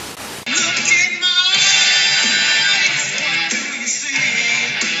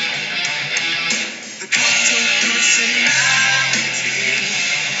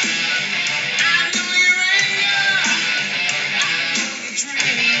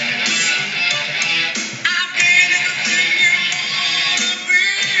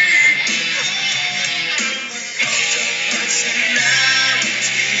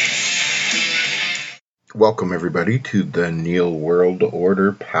Welcome, everybody, to the Neil World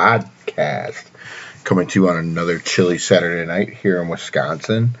Order podcast. Coming to you on another chilly Saturday night here in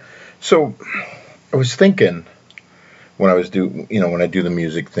Wisconsin. So, I was thinking when I do the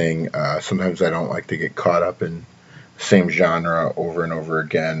music thing, sometimes I don't like to get caught up in the same genre over and over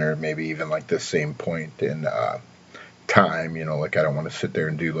again, or maybe even like the same point in time. Like I don't want to sit there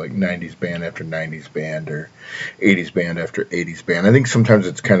and do like 90s band after 90s band or 80s band after 80s band. I think sometimes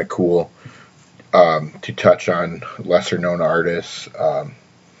it's kind of cool to touch on lesser known artists,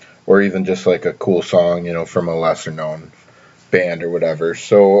 or even just like a cool song, from a lesser known band or whatever.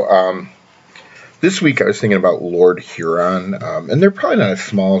 So this week I was thinking about Lord Huron, and they're probably not as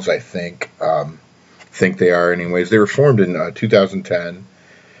small as I think they are. Anyways, they were formed in 2010.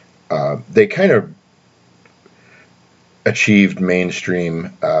 They kind of achieved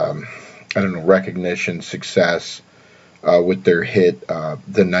mainstream, recognition, success with their hit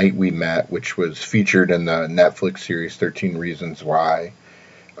The Night We Met, which was featured in the Netflix series 13 Reasons Why.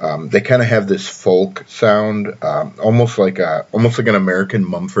 They kind of have this folk sound, almost like an American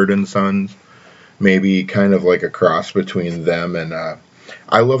Mumford and Sons, maybe kind of like a cross between them and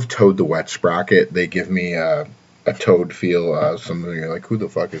I love Toad the Wet Sprocket. They give me a Toad feel. Some of you are like, who the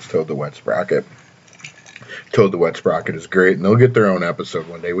fuck is Toad the Wet Sprocket? Toad the Wet Sprocket is great, and they'll get their own episode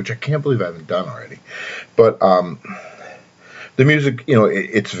one day, which I can't believe I haven't done already. But the music,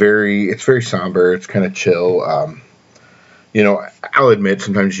 it's very somber. It's kind of chill. I'll admit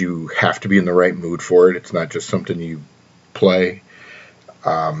sometimes you have to be in the right mood for it. It's not just something you play.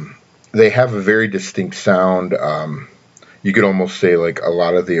 They have a very distinct sound. You could almost say like a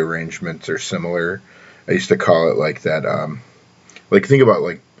lot of the arrangements are similar. I used to call it like that. Think about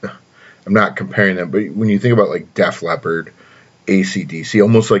like, I'm not comparing them, but when you think about like Def Leppard, AC/DC,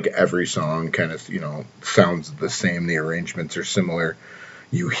 almost like every song kind of, sounds the same. The arrangements are similar.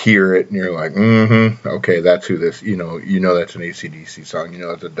 You hear it and you're like, okay, that's who this, that's an AC/DC song.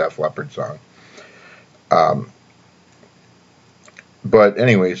 That's a Def Leppard song. But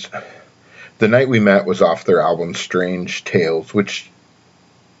anyways, The Night We Met was off their album Strange Tales, which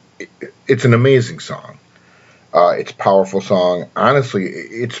it's an amazing song. It's a powerful song. Honestly,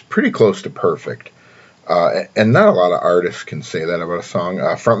 it's pretty close to perfect. And not a lot of artists can say that about a song.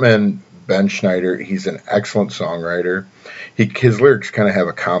 Frontman Ben Schneider, he's an excellent songwriter. His lyrics kind of have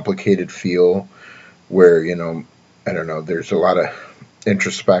a complicated feel where, there's a lot of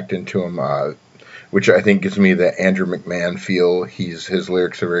introspect into him, which I think gives me the Andrew McMahon feel. His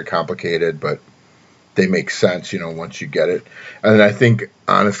lyrics are very complicated, but they make sense, once you get it. And I think,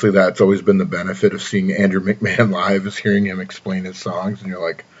 honestly, that's always been the benefit of seeing Andrew McMahon live, is hearing him explain his songs, and you're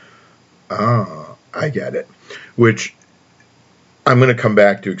like, oh, I get it. Which I'm going to come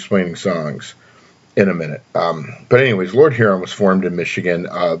back to explaining songs in a minute. But anyways, Lord Huron was formed in Michigan.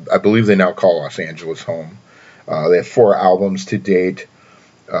 I believe they now call Los Angeles home. They have 4 albums to date.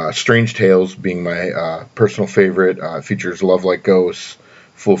 Strange Tales being my personal favorite. Features Love Like Ghosts,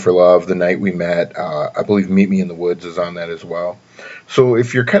 Fool for Love, The Night We Met. I believe Meet Me in the Woods is on that as well. So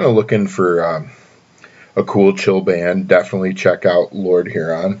if you're kind of looking for a cool, chill band, definitely check out Lord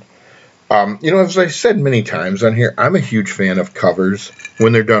Huron. As I said many times on here, I'm a huge fan of covers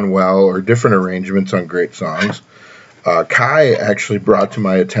when they're done well, or different arrangements on great songs. Kai actually brought to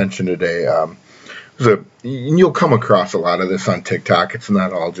my attention today, and you'll come across a lot of this on TikTok. It's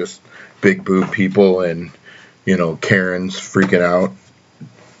not all just big boob people and, Karens freaking out.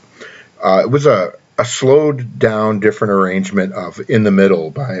 It was a slowed down, different arrangement of In the Middle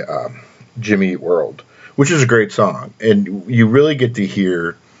by Jimmy Eat World, which is a great song. And you really get to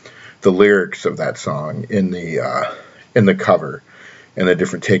hear the lyrics of that song in the cover and a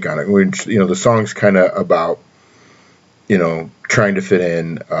different take on it. Which, the song's kind of about, trying to fit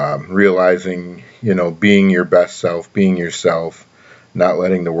in, realizing, being your best self, being yourself, not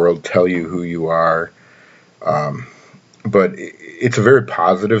letting the world tell you who you are. But it's a very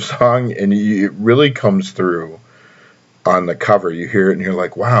positive song, and it really comes through on the cover. You hear it and you're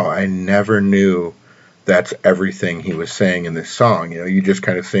like, wow, I never knew that's everything he was saying in this song. You just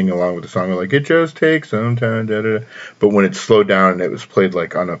kind of sing along with the song, like, it just takes some time, da-da-da. But when it's slowed down and it was played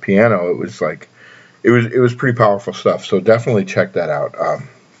like on a piano, it was like, it was pretty powerful stuff. So definitely check that out.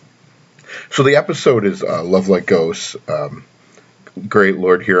 So the episode is Love Like Ghosts, great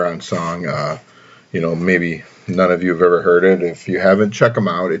Lord Huron song. Maybe none of you have ever heard it. If you haven't, check them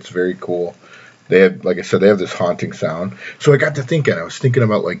out. It's very cool. They have, like I said, they have this haunting sound. So I got to thinking, I was thinking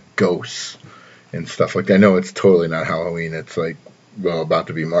about like ghosts and stuff like that. I know it's totally not Halloween. It's like, about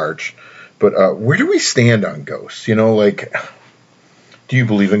to be March. But where do we stand on ghosts? Do you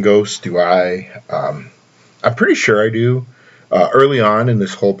believe in ghosts? Do I? I'm pretty sure I do. Early on in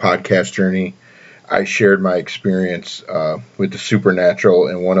this whole podcast journey, I shared my experience with the supernatural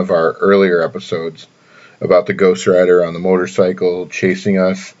in one of our earlier episodes about the Ghost Rider on the motorcycle chasing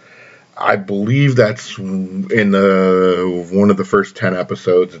us. I believe that's in one of the first 10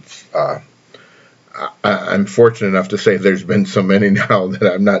 episodes. I'm fortunate enough to say there's been so many now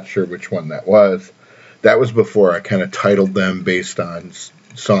that I'm not sure which one that was. That was before I kind of titled them based on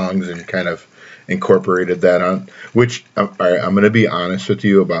songs and kind of incorporated that on. Which, all right, I'm going to be honest with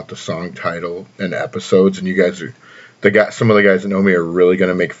you about the song title and episodes, and you guys are some of the guys that know me are really going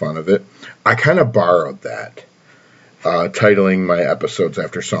to make fun of it. I kind of borrowed that, titling my episodes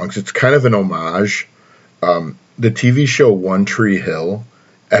after songs. It's kind of an homage. The TV show One Tree Hill,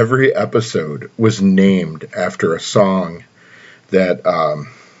 every episode was named after a song that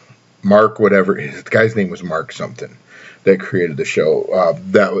Mark, whatever, the guy's name was Mark something, that created the show.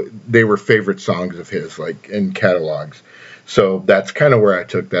 That they were favorite songs of his, like in catalogs. So that's kind of where I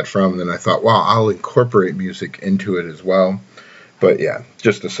took that from. And then I thought, wow, I'll incorporate music into it as well. But yeah,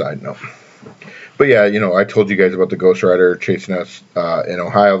 just a side note. But yeah, I told you guys about the Ghost Rider chasing us in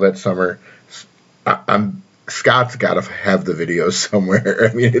Ohio that summer. Scott's got to have the videos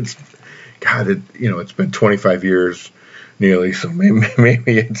somewhere. I mean, it's been 25 years nearly, so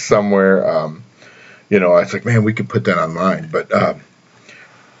maybe it's somewhere. I was like, man, we could put that online. But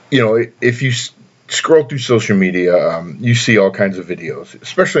if you scroll through social media, you see all kinds of videos,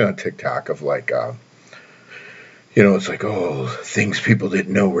 especially on TikTok, of like, it's like, oh, things people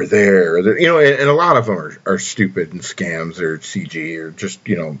didn't know were there, and a lot of them are stupid and scams or CG or just,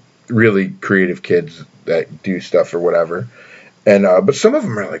 really creative kids that do stuff or whatever. And, but some of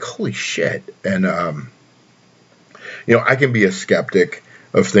them are like, holy shit. And, I can be a skeptic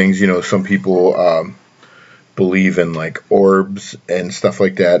of things. Some people, believe in like orbs and stuff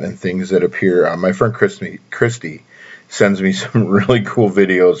like that and things that appear. My friend Christy sends me some really cool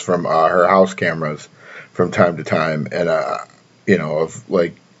videos from her house cameras from time to time, and of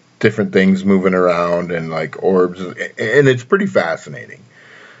like different things moving around and like orbs, and it's pretty fascinating,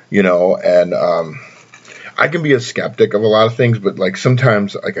 and I can be a skeptic of a lot of things, but like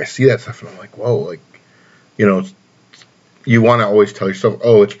sometimes like I see that stuff and I'm like, whoa, like, you want to always tell yourself,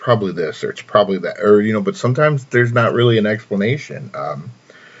 oh, it's probably this or it's probably that, or but sometimes there's not really an explanation. And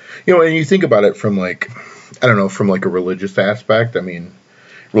you think about it from like, I don't know, from like a religious aspect. I mean,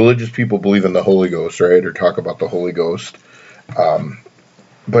 religious people believe in the Holy Ghost, right, or talk about the Holy Ghost.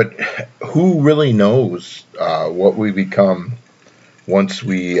 But who really knows what we become once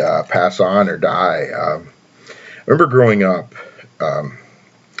we pass on or die? I remember growing up,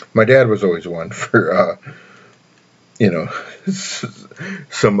 my dad was always one for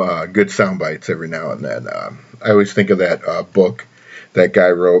some good sound bites every now and then. I always think of that book that guy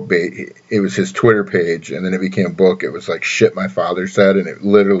wrote. It was his Twitter page, and then it became a book. It was like Shit My Father Said, and it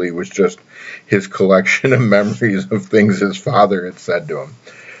literally was just his collection of memories of things his father had said to him.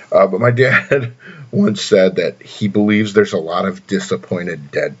 But my dad once said that he believes there's a lot of disappointed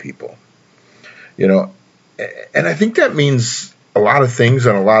dead people. And I think that means a lot of things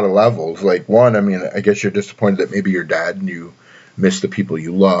on a lot of levels. Like, one, I mean, I guess you're disappointed that maybe you're dead and you miss the people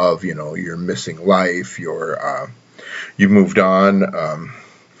you love. You're missing life. You moved on.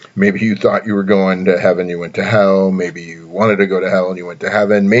 Maybe you thought you were going to heaven, you went to hell. Maybe you wanted to go to hell and you went to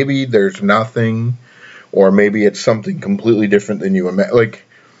heaven. Maybe there's nothing, or maybe it's something completely different than you imagined. Like,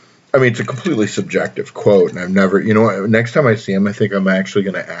 I mean, it's a completely subjective quote, and I've never, next time I see him, I think I'm actually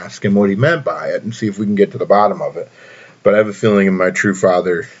going to ask him what he meant by it and see if we can get to the bottom of it. But I have a feeling in my true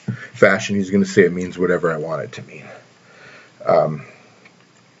father fashion, he's going to say it means whatever I want it to mean.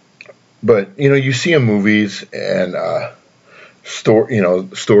 But, you see in movies and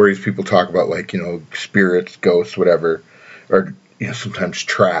stories people talk about, like, spirits, ghosts, whatever, or, sometimes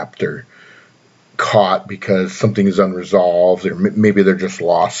trapped or caught because something is unresolved, or maybe they're just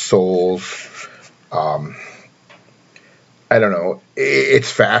lost souls. I don't know.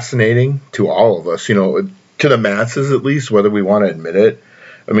 It's fascinating to all of us, to the masses at least, whether we want to admit it.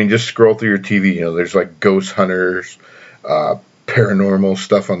 I mean, just scroll through your TV, there's like ghost hunters, paranormal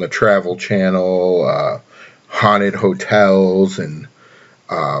stuff on the Travel Channel, haunted hotels, and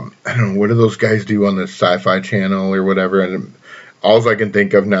I don't know, what do those guys do on the Sci-Fi Channel or whatever? And all I can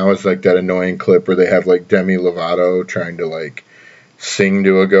think of now is like that annoying clip where they have like Demi Lovato trying to like sing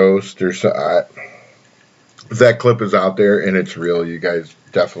to a ghost or so. If that clip is out there and it's real, you guys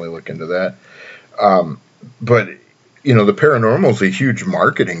definitely look into that. But, the paranormal is a huge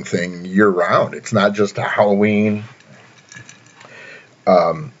marketing thing year-round. It's not just a Halloween.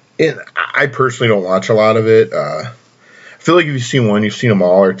 And I personally don't watch a lot of it. I feel like if you've seen one, you've seen them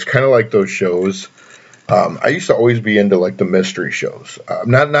all. Or it's kind of like those shows I used to always be into like the mystery shows,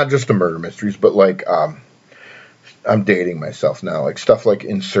 not just the murder mysteries, but like I'm dating myself now, like stuff like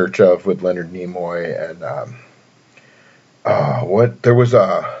In Search of with Leonard Nimoy and what there was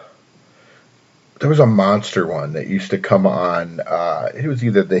a monster one that used to come on. It was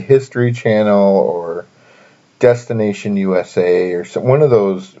either the History Channel or Destination USA or one of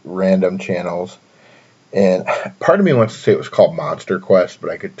those random channels. And part of me wants to say it was called Monster Quest, but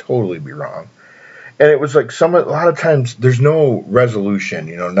I could totally be wrong. And it was like a lot of times there's no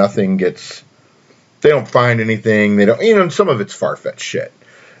resolution. Nothing gets. They don't find anything. They don't. And some of it's far fetched shit.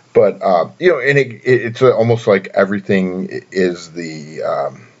 But and it's almost like everything is the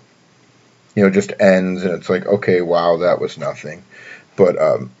just ends, and it's like, okay, wow, that was nothing. But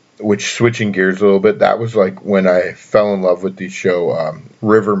which, switching gears a little bit, that was like when I fell in love with the show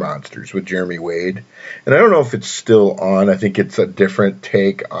River Monsters with Jeremy Wade. And I don't know if it's still on. I think it's a different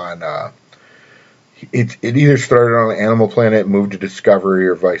take on. It either started on Animal Planet, moved to Discovery,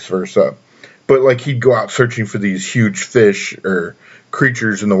 or vice versa. But like he'd go out searching for these huge fish or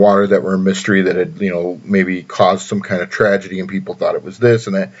creatures in the water that were a mystery that had, maybe caused some kind of tragedy, and people thought it was this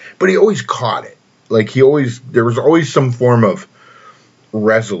and that. But he always caught it. Like there was always some form of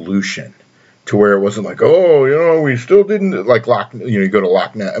resolution to where it wasn't like, oh, we still didn't like you go to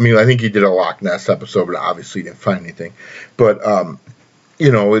Loch Ness. I mean, I think he did a Loch Ness episode, but obviously didn't find anything. But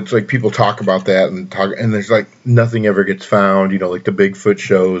it's like people talk about that and there's like nothing ever gets found. Like the Bigfoot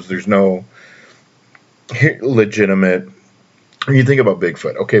shows, there's no legitimate. When you think about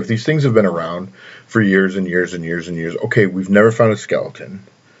Bigfoot, okay, if these things have been around for years and years and years and years, okay, we've never found a skeleton,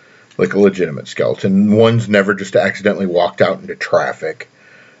 like a legitimate skeleton. One's never just accidentally walked out into traffic.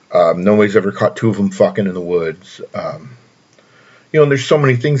 Nobody's ever caught two of them fucking in the woods. And there's so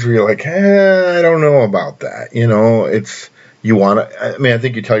many things where you're like, I don't know about that. I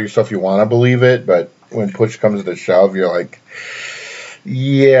think you tell yourself you want to believe it, but when push comes to shove, you're like,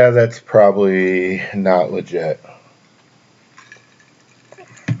 yeah, that's probably not legit.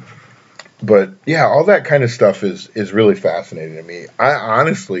 But yeah, all that kind of stuff is really fascinating to me. I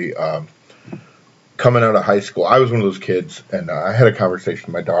honestly, coming out of high school, I was one of those kids, and I had a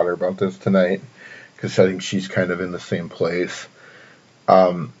conversation with my daughter about this tonight, because I think she's kind of in the same place.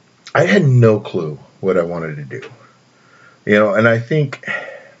 I had no clue what I wanted to do. And I think,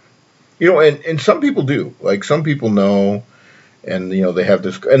 and some people do. Like, some people know, and, they have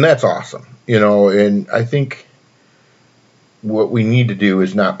this, and that's awesome. And I think what we need to do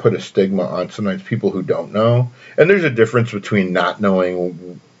is not put a stigma on sometimes people who don't know. And there's a difference between not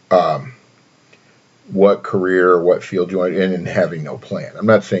knowing what career or what field you want in and having no plan. I'm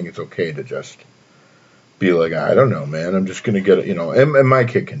not saying it's okay to just be like, I don't know, man, I'm just going to get it, and my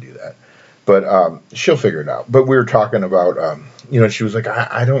kid can do that. But she'll figure it out. But we were talking about, she was like,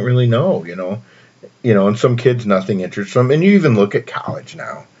 I don't really know, and some kids, nothing interests them. And you even look at college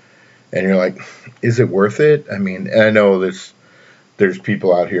now, and you're like, is it worth it? I mean, and I know there's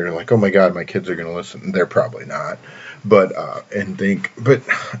people out here like, oh my God, my kids are going to listen. They're probably not. But, I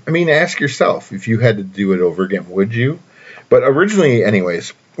mean, ask yourself, if you had to do it over again, would you? But originally,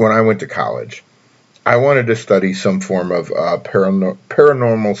 anyways, when I went to college, I wanted to study some form of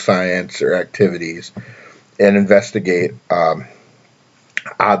paranormal science or activities and investigate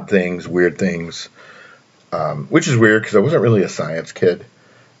odd things, weird things, which is weird because I wasn't really a science kid.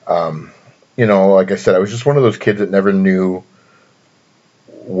 Like I said, I was just one of those kids that never knew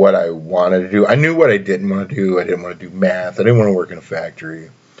what I wanted to do. I knew what I didn't want to do. I didn't want to do math. I didn't want to work in a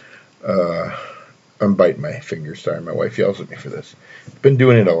factory. I'm biting my fingers. Sorry, my wife yells at me for this. I've been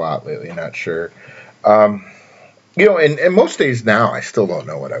doing it a lot lately, not sure. And most days now, I still don't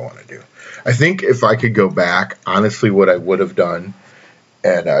know what I want to do. I think if I could go back, honestly, what I would have done,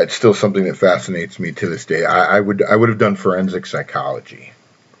 and it's still something that fascinates me to this day, I would have done forensic psychology,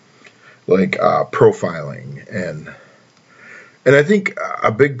 like profiling, and I think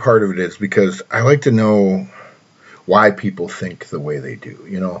a big part of it is because I like to know why people think the way they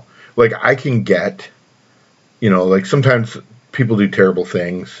do. Like I can get, like sometimes people do terrible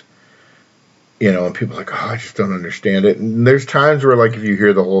things. And people are like, oh, I just don't understand it. And there's times where, like, if you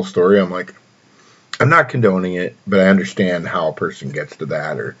hear the whole story, I'm like, I'm not condoning it, but I understand how a person gets to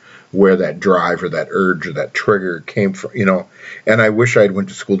that or where that drive or that urge or that trigger came from, And I wish I'd went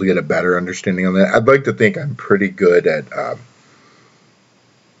to school to get a better understanding on that. I'd like to think I'm pretty good at,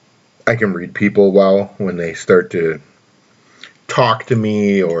 I can read people well when they start to talk to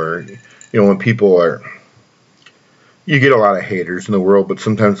me or, when people are, you get a lot of haters in the world, but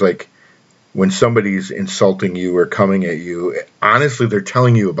sometimes, like, when somebody's insulting you or coming at you, honestly, they're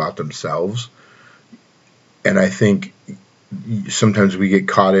telling you about themselves. And I think sometimes we get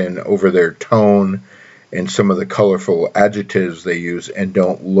caught in over their tone and some of the colorful adjectives they use and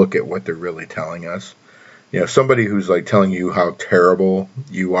don't look at what they're really telling us. Somebody who's like telling you how terrible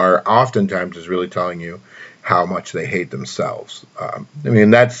you are oftentimes is really telling you how much they hate themselves.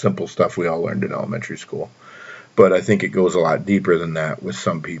 That's simple stuff we all learned in elementary school. But I think it goes a lot deeper than that with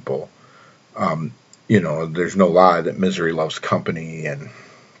some people. There's no lie that misery loves company, and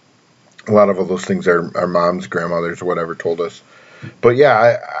a lot of those things our moms, grandmothers, or whatever told us. But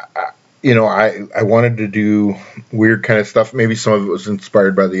yeah, I wanted to do weird kind of stuff. Maybe some of it was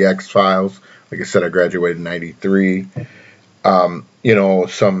inspired by the X-Files. Like I said, I graduated in '93.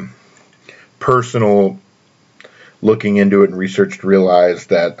 Some personal looking into it and research to realize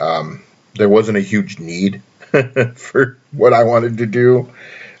that there wasn't a huge need for what I wanted to do.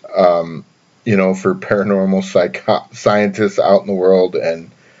 For paranormal scientists out in the world, and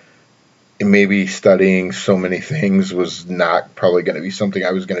maybe studying so many things was not probably going to be something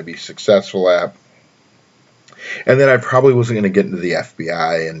I was going to be successful at. And then I probably wasn't going to get into the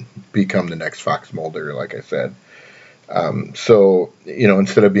FBI and become the next Fox Mulder, like I said. So,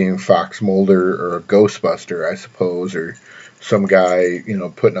 instead of being Fox Mulder or a Ghostbuster, I suppose, or some guy,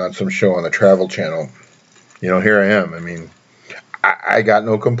 putting on some show on the Travel Channel, here I am. I got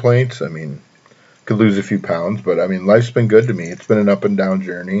no complaints. Could lose a few pounds, but life's been good to me. It's been an up and down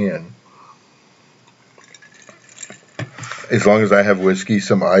journey, and as long as I have whiskey,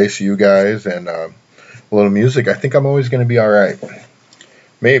 some ice, you guys, and a little music, I think I'm always going to be all right.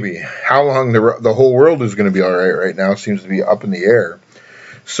 Maybe. How long the whole world is going to be all right now seems to be up in the air.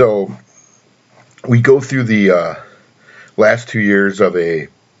 So we go through the last 2 years of a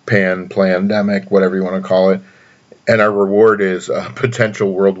pandemic, whatever you want to call it, and our reward is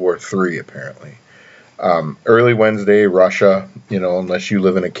potential World War III, apparently. Early Wednesday, Russia, unless you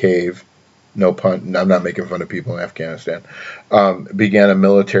live in a cave, no pun, I'm not making fun of people in Afghanistan, began a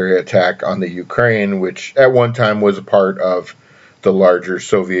military attack on the Ukraine, which at one time was a part of the larger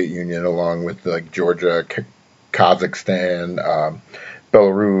Soviet Union, along with like Georgia, Kazakhstan,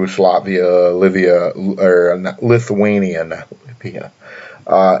 Belarus, Lithuania,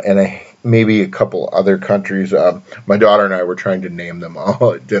 and maybe a couple other countries. My daughter and I were trying to name them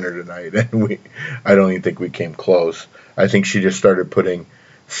all at dinner tonight, and I don't even think we came close. I think she just started putting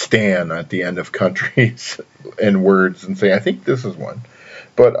Stan at the end of countries and words and saying, I think this is one.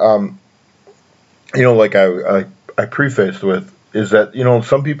 But, like I prefaced with, is that,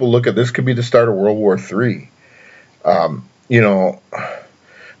 some people look at this could be the start of World War III.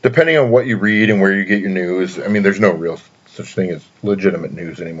 Depending on what you read and where you get your news, there's no real such thing as legitimate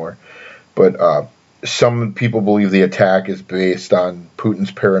news anymore. But some people believe the attack is based on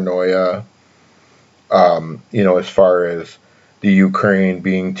Putin's paranoia, as far as the Ukraine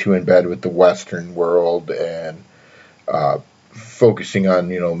being too in bed with the Western world and focusing on,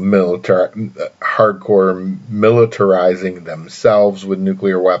 hardcore militarizing themselves with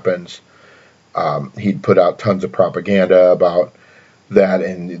nuclear weapons. He'd put out tons of propaganda about that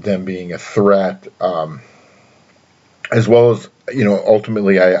and them being a threat, as well as,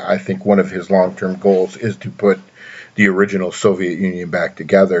 ultimately I think one of his long-term goals is to put the original Soviet Union back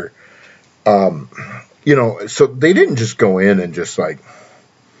together. So they didn't just go in and just like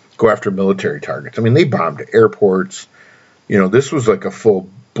go after military targets. They bombed airports. This was like a full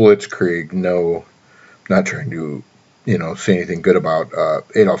blitzkrieg. No, not trying to, say anything good about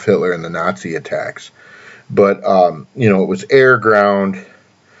Adolf Hitler and the Nazi attacks. But, it was air, ground,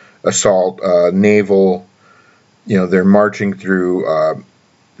 assault, naval. They're marching through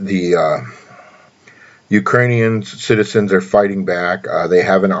the Ukrainian citizens are fighting back. They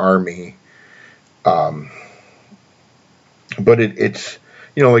have an army. But it's,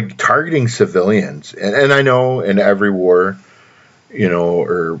 like targeting civilians. And I know in every war,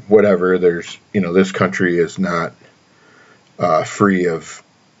 or whatever, there's, this country is not free of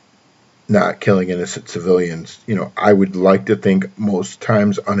not killing innocent civilians. I would like to think most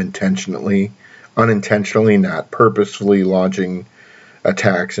times unintentionally, not purposefully launching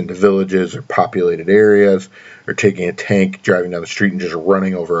attacks into villages or populated areas, or taking a tank, driving down the street and just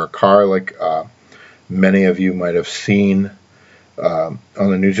running over a car, like many of you might have seen on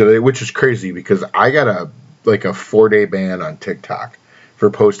the news the other day, which is crazy because I got a 4-day ban on TikTok for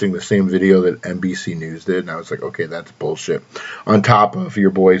posting the same video that NBC News did, and I was like, okay, that's bullshit. On top of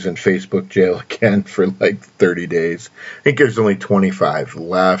your boys in Facebook jail again for like 30 days. I think there's only 25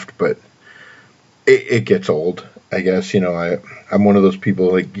 left, but it gets old, I guess. I'm one of those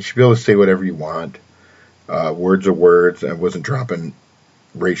people, like, you should be able to say whatever you want. Words are words. I wasn't dropping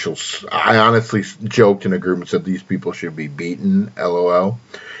racial. I honestly joked in a group and said these people should be beaten, LOL.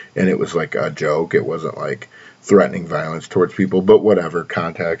 And it was like a joke. It wasn't like threatening violence towards people, but whatever,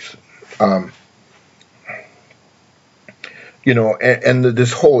 context.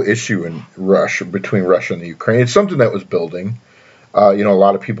 This whole issue in Russia between Russia and the Ukraine, it's something that was building. A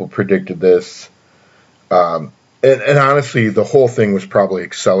lot of people predicted this. And honestly, the whole thing was probably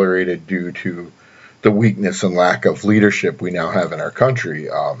accelerated due to the weakness and lack of leadership we now have in our country.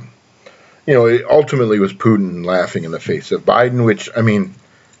 It ultimately was Putin laughing in the face of Biden, which, I mean,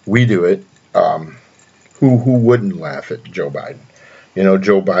 we do it. Who wouldn't laugh at Joe Biden?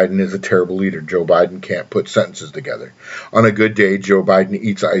 Joe Biden is a terrible leader. Joe Biden can't put sentences together. On a good day, Joe Biden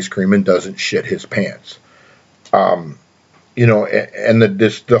eats ice cream and doesn't shit his pants. The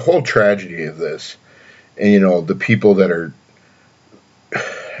whole tragedy of this, and the people that are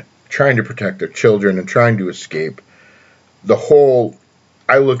trying to protect their children and trying to escape,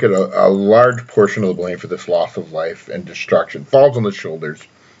 I look at a large portion of the blame for this loss of life and destruction falls on the shoulders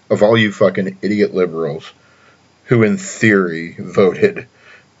of all you fucking idiot liberals who in theory voted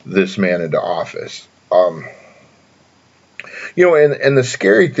this man into office. And the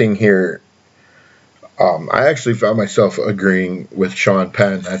scary thing here, I actually found myself agreeing with Sean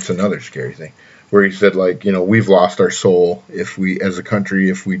Penn. That's another scary thing, where he said, we've lost our soul as a country,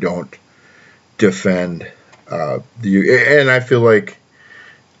 if we don't defend and I feel like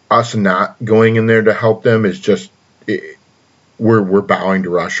us not going in there to help them is just, we're bowing to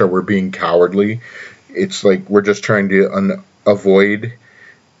Russia. We're being cowardly. It's like we're just trying to avoid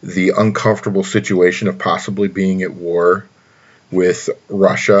the uncomfortable situation of possibly being at war with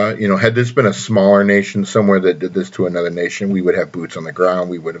Russia. Had this been a smaller nation somewhere that did this to another nation, we would have boots on the ground.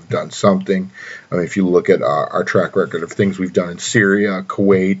 We would have done something. I mean, if you look at our track record of things we've done in Syria,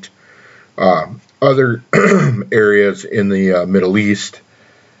 Kuwait, other areas in the Middle East.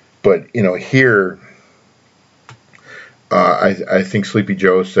 But, here, I think Sleepy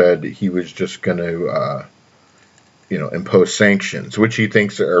Joe said he was just going to, impose sanctions, which he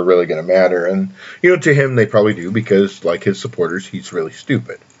thinks are really going to matter. And, to him, they probably do because, like his supporters, he's really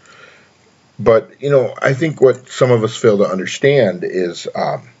stupid. But, I think what some of us fail to understand is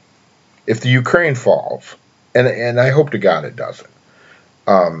if the Ukraine falls, and I hope to God it doesn't,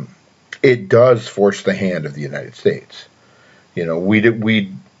 it does force the hand of the United States.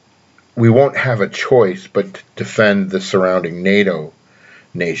 We won't have a choice but to defend the surrounding NATO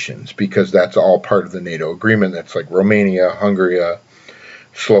nations because that's all part of the NATO agreement. That's like Romania, Hungary,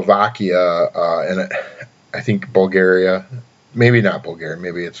 Slovakia, and I think Bulgaria. Maybe not Bulgaria.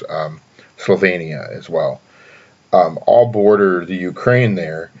 Maybe it's Slovenia as well. All border the Ukraine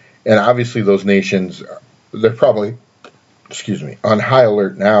there. And obviously those nations, they're probably, on high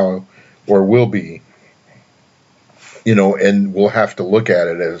alert now or will be, and we'll have to look at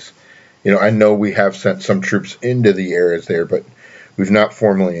it as, I know we have sent some troops into the areas there, but we've not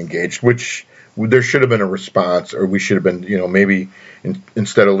formally engaged, which there should have been a response, or we should have been, maybe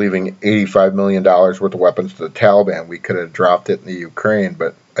instead of leaving $85 million worth of weapons to the Taliban, we could have dropped it in the Ukraine,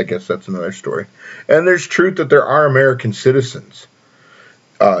 but I guess that's another story. And there's truth that there are American citizens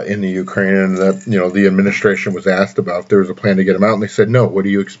in the Ukraine, and that, the administration was asked about if there was a plan to get them out, and they said, no, what do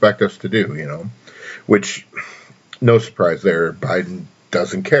you expect us to do, which, no surprise there, Biden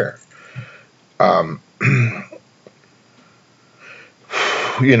doesn't care.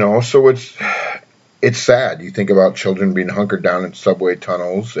 So it's sad. You think about children being hunkered down in subway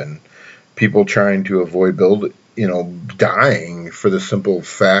tunnels and people trying to avoid dying for the simple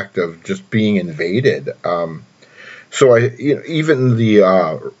fact of just being invaded. Even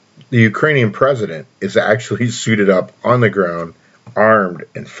the Ukrainian president is actually suited up on the ground, armed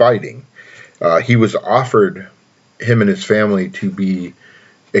and fighting. He was offered, him and his family, to be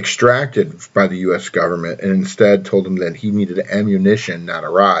extracted by the U.S. government, and instead told him that he needed ammunition, not a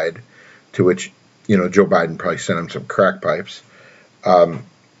ride, to which, Joe Biden probably sent him some crack pipes. But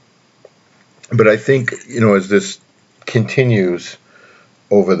I think, as this continues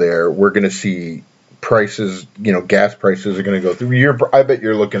over there, we're going to see prices, gas prices are going to go through. I bet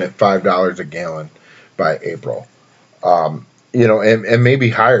you're looking at $5 a gallon by April. And maybe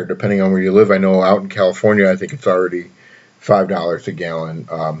higher depending on where you live. I know out in California, I think it's already $5 a gallon.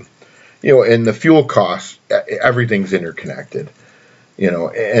 And the fuel costs, everything's interconnected,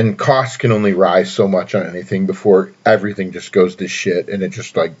 and costs can only rise so much on anything before everything just goes to shit. And it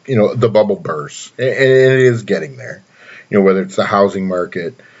just the bubble bursts, and it is getting there, whether it's the housing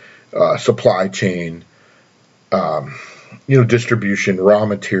market, supply chain, distribution, raw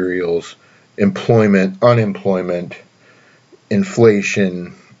materials, employment, unemployment,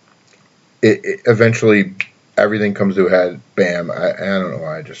 inflation. It eventually everything comes to a head. Bam. I don't know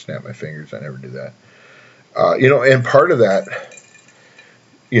why I just snapped my fingers. I never do that. And part of that,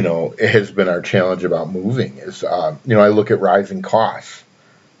 it has been our challenge about moving is, I look at rising costs,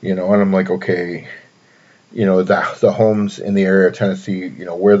 and I'm like, okay, the homes in the area of Tennessee,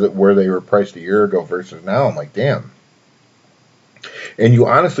 where they were priced a year ago versus now. I'm like, damn. And you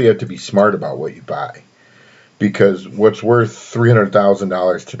honestly have to be smart about what you buy, because what's worth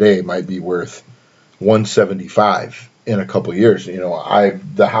 $300,000 today might be worth 175 in a couple of years.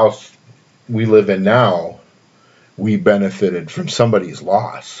 The house we live in now, we benefited from somebody's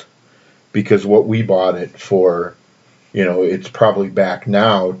loss, because what we bought it for, it's probably back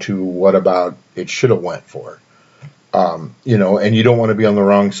now to what about it should have went for. And you don't want to be on the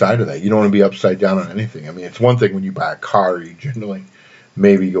wrong side of that. You don't want to be upside down on anything. I mean, it's one thing when you buy a car, you generally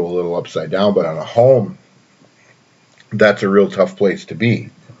maybe go a little upside down, but on a home, that's a real tough place to be.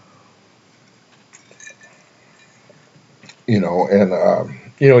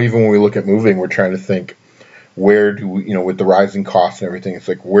 Even when we look at moving, we're trying to think, where do we, with the rising costs and everything, it's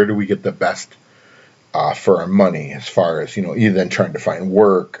like, where do we get the best for our money, as far as, you then trying to find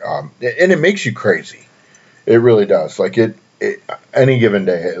work. And it makes you crazy. It really does. Like any given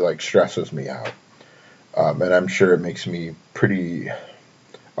day, it like stresses me out. And I'm sure it makes me pretty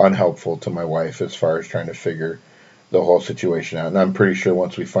unhelpful to my wife as far as trying to figure the whole situation out. And I'm pretty sure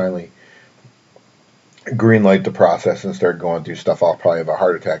once we finally greenlight the process and start going through stuff, I'll probably have a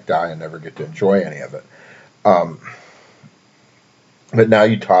heart attack, die, and never get to enjoy any of it. But now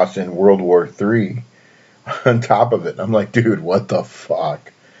you toss in World War III on top of it. I'm like, dude, what the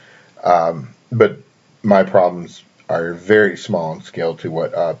fuck? But my problems are very small in scale to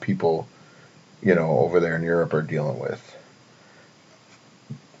what people, over there in Europe are dealing with.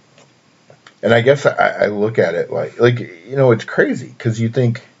 And I guess I look at it like it's crazy, because you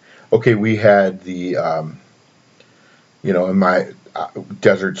think, okay, we had the, in my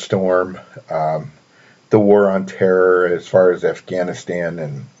Desert Storm, the War on Terror as far as Afghanistan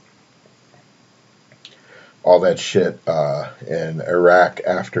and all that shit in Iraq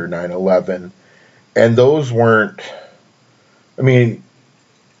after 9/11. And those weren't, I mean,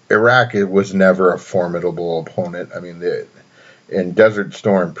 Iraq, it was never a formidable opponent. I mean, in Desert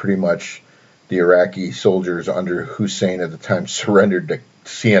Storm, pretty much the Iraqi soldiers under Hussein at the time surrendered to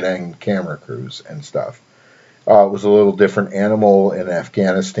CNN camera crews and stuff. It was a little different animal in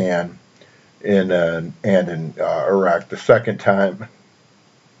Afghanistan and in Iraq. The second time,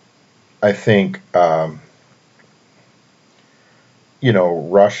 I think,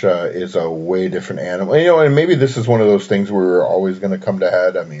 Russia is a way different animal. And maybe this is one of those things where we're always going to come to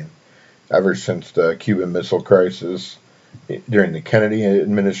head. I mean, ever since the Cuban Missile Crisis, during the Kennedy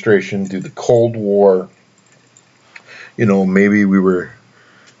administration, through the Cold War, maybe we were,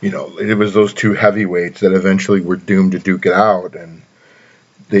 it was those two heavyweights that eventually were doomed to duke it out. And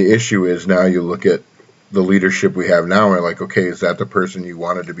the issue is, now you look at the leadership we have now, and we're like, okay, is that the person you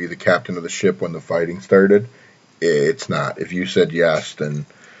wanted to be the captain of the ship when the fighting started? It's not. If you said yes, then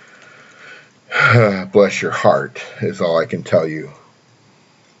bless your heart, is all I can tell you.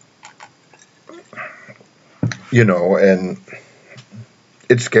 And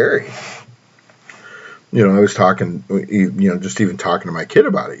it's scary. I was talking, just even talking to my kid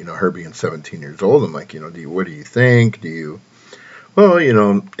about it, her being 17 years old. I'm like, what do you think? Well,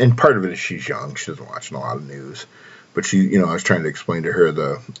 and part of it is she's young. She doesn't watch a lot of news. But she, I was trying to explain to her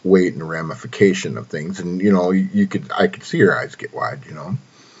the weight and ramification of things. And, I could see her eyes get wide,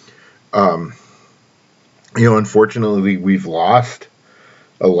 Unfortunately, we've lost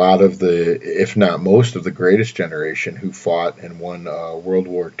a lot of the, if not most of the greatest generation who fought and won World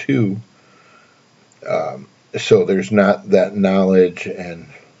War II. So there's not that knowledge and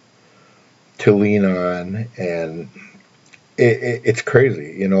to lean on, and it's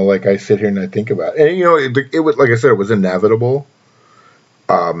crazy, like I sit here and I think about it. And, it was, like I said, it was inevitable.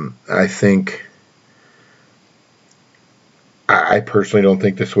 I think, I personally don't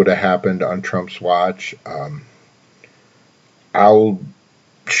think this would have happened on Trump's watch. I'll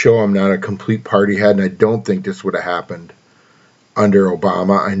show I'm not a complete party head, and I don't think this would have happened under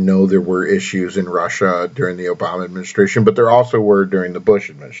Obama. I know there were issues in Russia during the Obama administration, but there also were during the Bush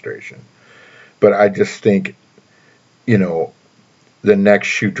administration. But I just think, the next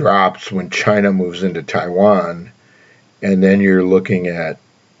shoe drops when China moves into Taiwan, and then you're looking at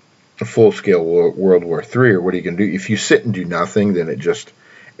a full-scale World War III, or what are you going to do? If you sit and do nothing, then it just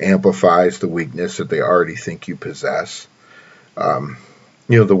amplifies the weakness that they already think you possess. The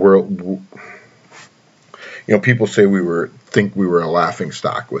world, people say we were a laughing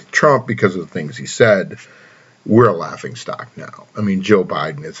stock with Trump because of the things he said. We're a laughing stock now. I mean, Joe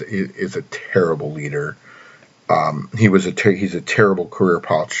Biden is a terrible leader. He's a terrible career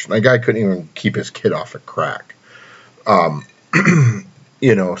politician. That guy couldn't even keep his kid off of crack. So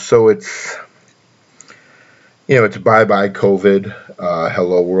it's, it's bye-bye COVID.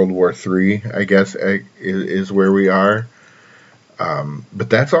 Hello World War III, I guess, is where we are. But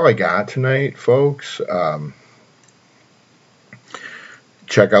that's all I got tonight, folks.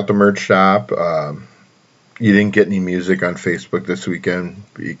 Check out the merch shop. You didn't get any music on Facebook this weekend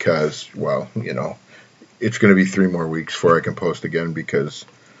because, well, it's going to be 3 more weeks before I can post again because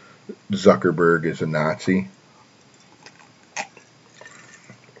Zuckerberg is a Nazi.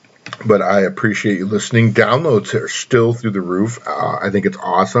 But I appreciate you listening. Downloads are still through the roof. I think it's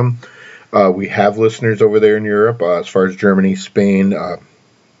awesome. We have listeners over there in Europe, as far as Germany, Spain,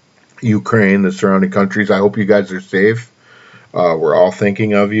 Ukraine, the surrounding countries. I hope you guys are safe. We're all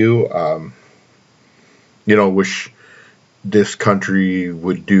thinking of you. Wish this country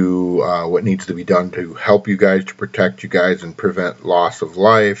would do what needs to be done to help you guys, to protect you guys, and prevent loss of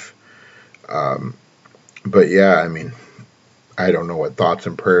life. But yeah, I mean, I don't know what thoughts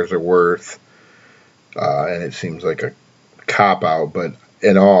and prayers are worth, and it seems like a cop-out, but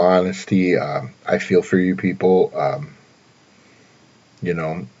in all honesty, I feel for you people.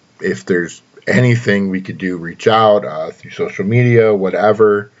 If there's anything we could do, reach out through social media,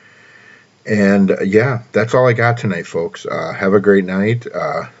 whatever. And yeah, that's all I got tonight, folks. Have a great night.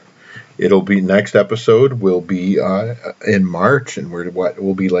 It'll be next episode will be in March, and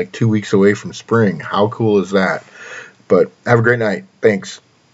we'll be like 2 weeks away from spring. How cool is that? But have a great night. Thanks.